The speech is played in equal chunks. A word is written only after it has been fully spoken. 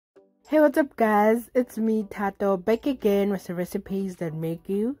Hey, what's up guys, it's me Tato, back again with the recipes that make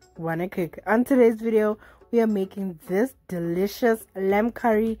you wanna cook. On today's video we are making this delicious lamb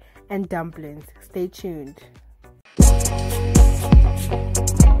curry and dumplings. Stay tuned.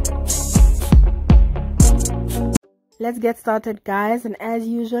 Let's get started guys, and as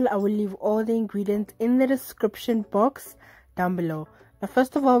usual I will leave all the ingredients in the description box down below. But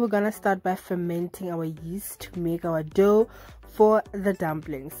first of all, we're gonna start by fermenting our yeast to make our dough for the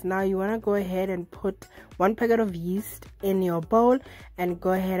dumplings. Now you want to go ahead and put 1 packet of yeast in your bowl and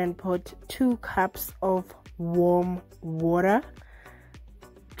go ahead and put 2 cups of warm water.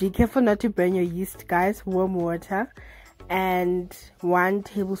 Be careful not to burn your yeast guys. Warm water and 1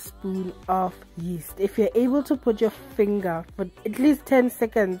 tablespoon of yeast. If you're able to put your finger for at least 10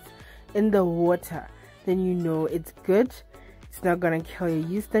 seconds in the water, then you know it's good. It's not gonna kill your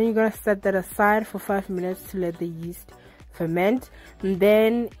yeast. Then you're gonna set that aside for 5 minutes to let the yeast ferment. And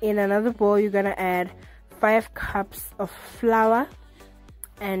then in another bowl you're gonna add 5 cups of flour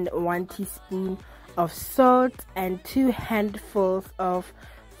and 1 teaspoon of salt and 2 handfuls of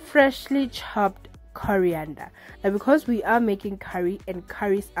freshly chopped coriander. Now because we are making curry and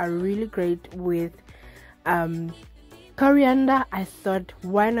curries are really great with coriander, I thought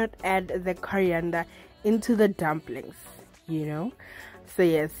why not add the coriander into the dumplings, you know. So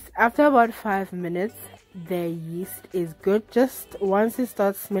yes, after about 5 minutes the yeast is good. Just once it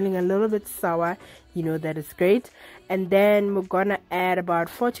starts smelling a little bit sour, you know that is great. And then we're gonna add about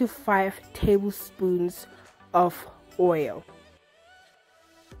 4 to 5 tablespoons of oil.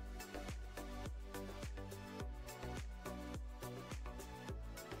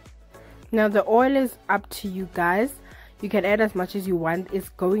 Now the oil is up to you guys. You can add as much as you want. It's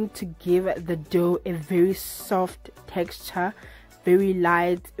going to give the dough a very soft texture, very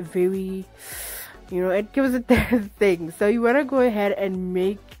light, very, you know, it gives it that thing. So you want to go ahead and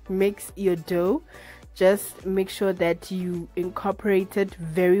mix your dough. Just make sure that you incorporate it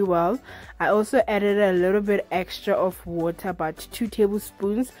very well. I also added a little bit extra of water, about 2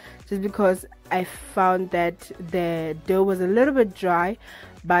 tablespoons, just because I found that the dough was a little bit dry,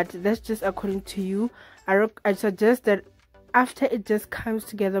 but that's just according to you. I suggest that after it just comes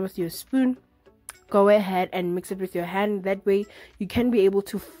together with your spoon, go ahead and mix it with your hand. That way you can be able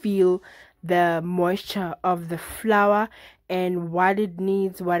to feel the moisture of the flour and what it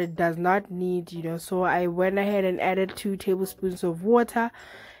needs, what it does not need, you know. So I went ahead and added 2 tablespoons of water,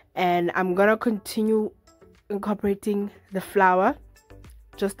 and I'm gonna continue incorporating the flour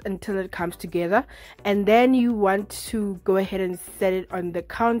just until it comes together. And then you want to go ahead and set it on the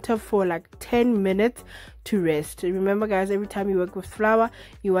counter for like 10 minutes to rest. Remember guys, every time you work with flour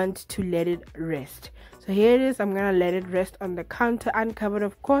you want to let it rest. So here it is. I'm gonna let it rest on the counter, uncovered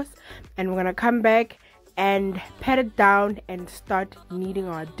of course, and we're gonna come back and pat it down and start kneading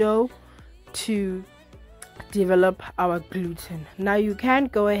our dough to develop our gluten. Now you can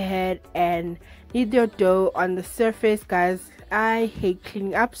go ahead and knead your dough on the surface guys. I hate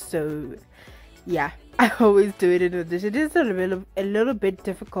cleaning up, so yeah, I always do it in the dish. It is a little bit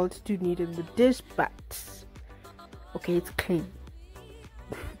difficult to knead in the dish, but okay, it's clean.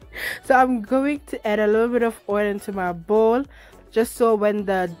 So I'm going to add a little bit of oil into my bowl, just so when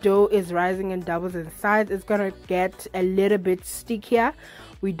the dough is rising and doubles in size, it's gonna get a little bit stickier.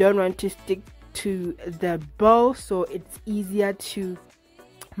 We don't want to stick to the bowl, so it's easier to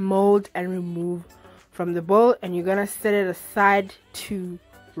mold and remove from the bowl, and you're gonna set it aside to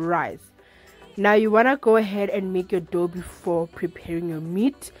rise. Now you want to go ahead and make your dough before preparing your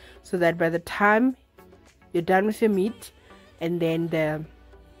meat, so that by the time you're done with your meat and then the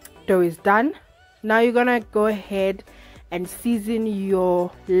dough is done, now you're gonna go ahead and season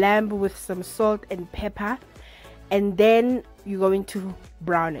your lamb with some salt and pepper, and then you're going to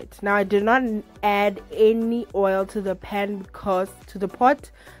brown it. Now I did not add any oil to the pan because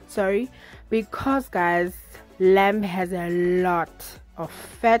because guys, lamb has a lot of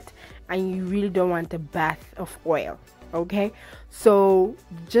fat and you really don't want a bath of oil. Okay, so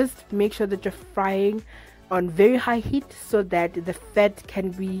just make sure that you're frying on very high heat so that the fat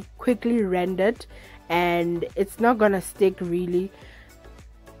can be quickly rendered and it's not gonna stick really.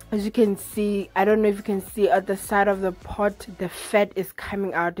 As you can see, I don't know if you can see at the side of the pot, the fat is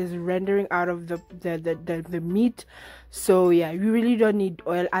coming out, is rendering out of the meat. So yeah, you really don't need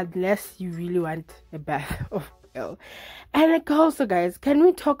oil unless you really want a bath of oil. And also guys, can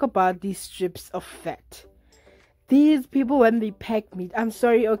we talk about these strips of fat? These people, when they pack meat, I'm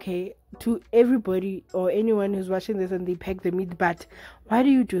sorry, okay, to everybody or anyone who's watching this and they pack the meat, but why do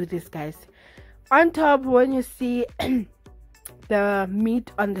you do this guys? On top, when you see the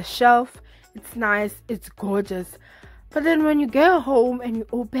meat on the shelf, it's nice, it's gorgeous, But then when you go home and you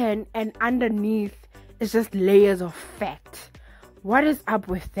open, and underneath it's just layers of fat. What is up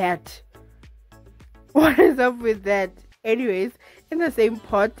with that? What is up with that? Anyways, in the same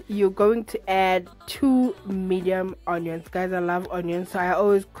pot, you're going to add 2 medium onions. Guys, I love onions, so I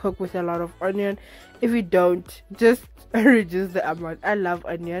always cook with a lot of onion. If you don't, just reduce the amount. I love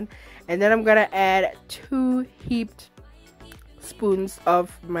onion. And then I'm gonna add 2 heaped spoons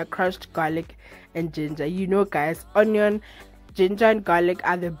of my crushed garlic and ginger. You know, guys, onion, ginger, and garlic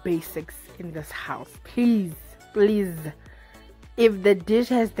are the basics in this house. Please, please, if the dish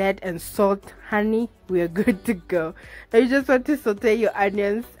has that and salt, honey, we are good to go. Now you just want to saute your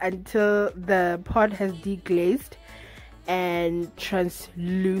onions until the pot has deglazed and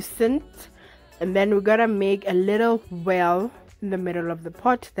translucent, and then we're gonna make a little well in the middle of the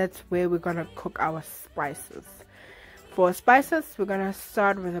pot. That's where we're gonna cook our spices. For spices, we're gonna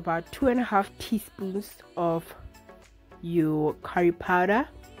start with about 2.5 teaspoons of your curry powder.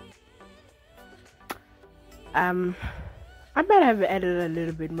 I might have added a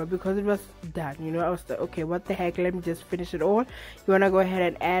little bit more because it was done, you know. I was like, okay, what the heck, let me just finish it all. You want to go ahead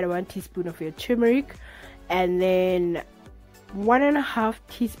and add 1 teaspoon of your turmeric, and then 1.5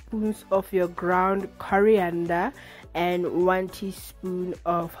 teaspoons of your ground coriander, and 1 teaspoon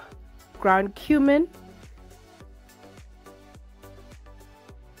of ground cumin.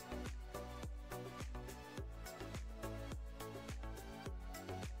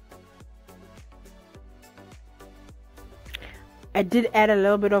 I did add a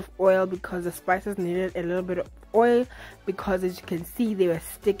little bit of oil because the spices needed a little bit of oil, because as you can see, they were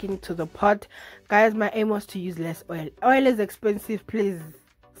sticking to the pot. Guys, my aim was to use less oil. Oil is expensive, please.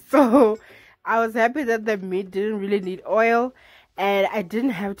 So I was happy that the meat didn't really need oil, and I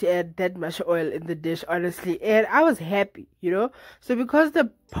didn't have to add that much oil in the dish, honestly, and I was happy, you know. So because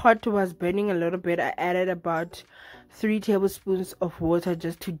the pot was burning a little bit, I added about 3 tablespoons of water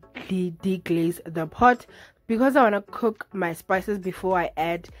just to deglaze the pot, because I want to cook my spices before I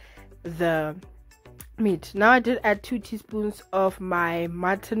add the meat. Now I did add 2 teaspoons of my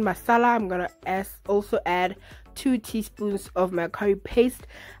mutton masala. I'm gonna also add 2 teaspoons of my curry paste.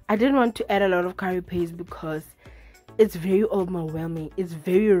 I didn't want to add a lot of curry paste because it's very overwhelming. It's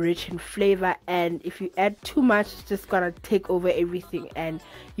very rich in flavor, and if you add too much, it's just gonna take over everything, and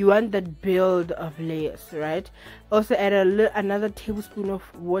you want that build of layers, right? Also add another tablespoon of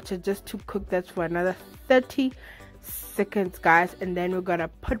water just to cook that for another 30 seconds, guys, and then we're gonna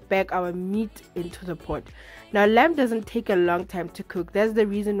put back our meat into the pot. Now lamb doesn't take a long time to cook. That's the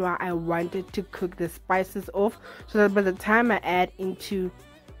reason why I wanted to cook the spices off, so that by the time I add into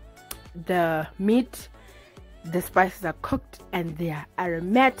the meat, the spices are cooked and they are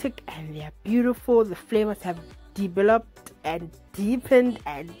aromatic and they are beautiful. The flavors have developed and deepened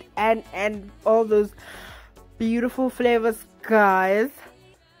and all those beautiful flavors, guys.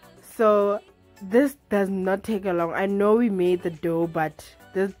 So this does not take a long. I know we made the dough, but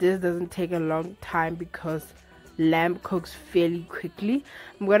this doesn't take a long time because lamb cooks fairly quickly.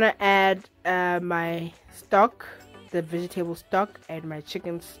 I'm gonna add my stock, the vegetable stock, and my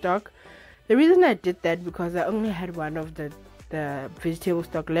chicken stock. The reason I did that because I only had one of the vegetable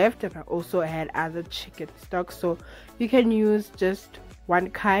stock left, and I also had other chicken stock, so you can use just one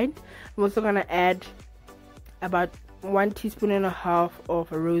kind. I'm also gonna add about 1.5 teaspoons of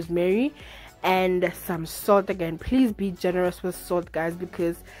rosemary and some salt. Again, please be generous with salt, guys,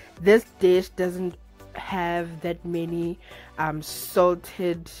 because this dish doesn't have that many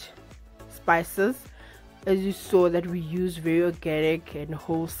salted spices. As you saw, that we use very organic and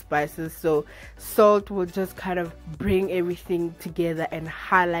whole spices, so salt will just kind of bring everything together and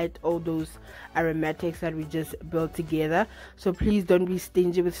highlight all those aromatics that we just built together. So please don't be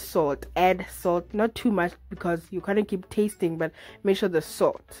stingy with salt. Add salt, not too much because you kind of keep tasting, but make sure the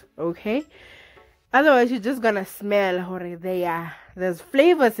salt, okay? Otherwise you're just gonna smell there's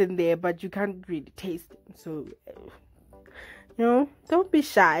flavors in there, but you can't really taste it. So you know, don't be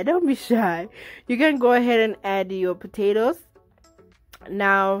shy. You can go ahead and add your potatoes.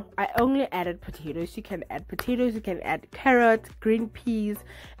 Now I only added potatoes. You can add potatoes, you can add carrots, green peas,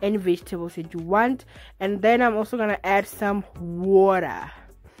 any vegetables that you want. And then I'm also gonna add some water.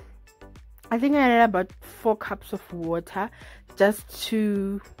 I think I added about 4 cups of water just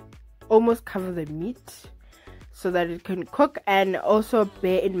to almost cover the meat so that it can cook. And also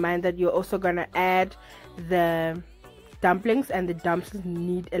bear in mind that you're also gonna add the dumplings, and the dumplings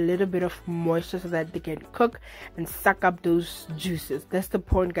need a little bit of moisture so that they can cook and suck up those juices. That's the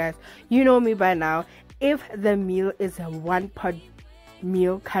point, guys. You know me by now. If the meal is a 1-pot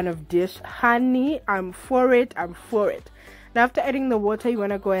meal kind of dish, honey, I'm for it. Now after adding the water, you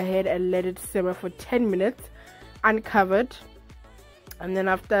want to go ahead and let it simmer for 10 minutes. uncovered. And then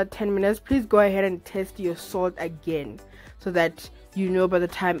after 10 minutes, please go ahead and test your salt again, so that you know by the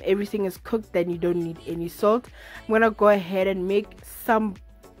time everything is cooked then you don't need any salt. I'm gonna go ahead and make some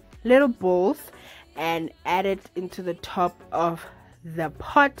little balls and add it into the top of the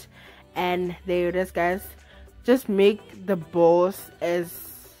pot, and there it is, guys. Just make the balls as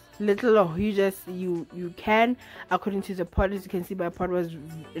little or huge as you can according to the pot. As you can see, my pot was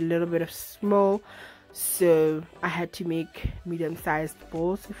a little bit of small, so I had to make medium-sized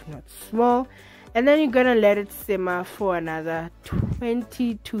balls, if not small. And then you're gonna let it simmer for another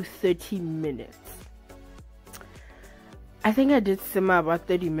 20 to 30 minutes. I think I did simmer about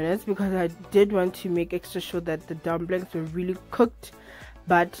 30 minutes because I did want to make extra sure that the dumplings were really cooked.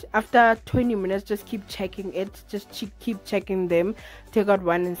 But after 20 minutes, just keep checking it, just keep checking them. Take out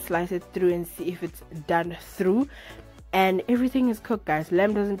one and slice it through and see if it's done through, and everything is cooked, guys.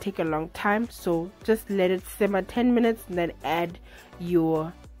 Lamb doesn't take a long time, so just let it simmer 10 minutes and then add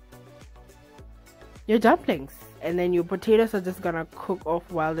your dumplings, and then your potatoes are just gonna cook off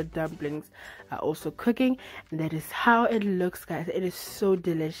while the dumplings are also cooking. And that is how it looks, guys. It is so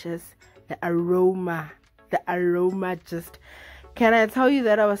delicious. The aroma just, can I tell you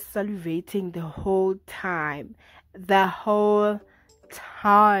that I was salivating the whole time?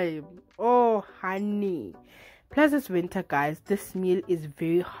 Oh honey, plus it's winter, guys. This meal is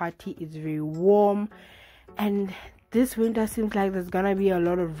very hearty, it's very warm, and this winter seems like there's gonna be a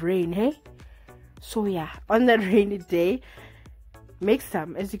lot of rain, hey? So yeah, on that rainy day, make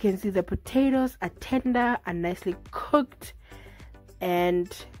some. As you can see, the potatoes are tender and nicely cooked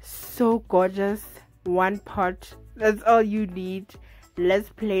and so gorgeous. One pot, that's all you need. Let's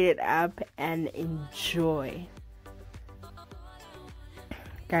plate it up and enjoy,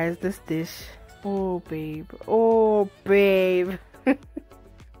 guys. This dish, oh babe,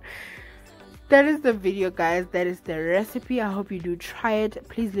 that is the video, guys. That is the recipe. I hope you do try it.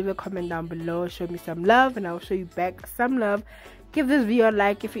 Please leave a comment down below, show me some love, and I'll show you back some love. Give this video a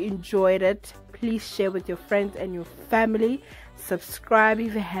like if you enjoyed it. Please share with your friends and your family. Subscribe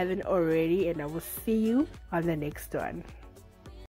if you haven't already, and I will see you on the next one.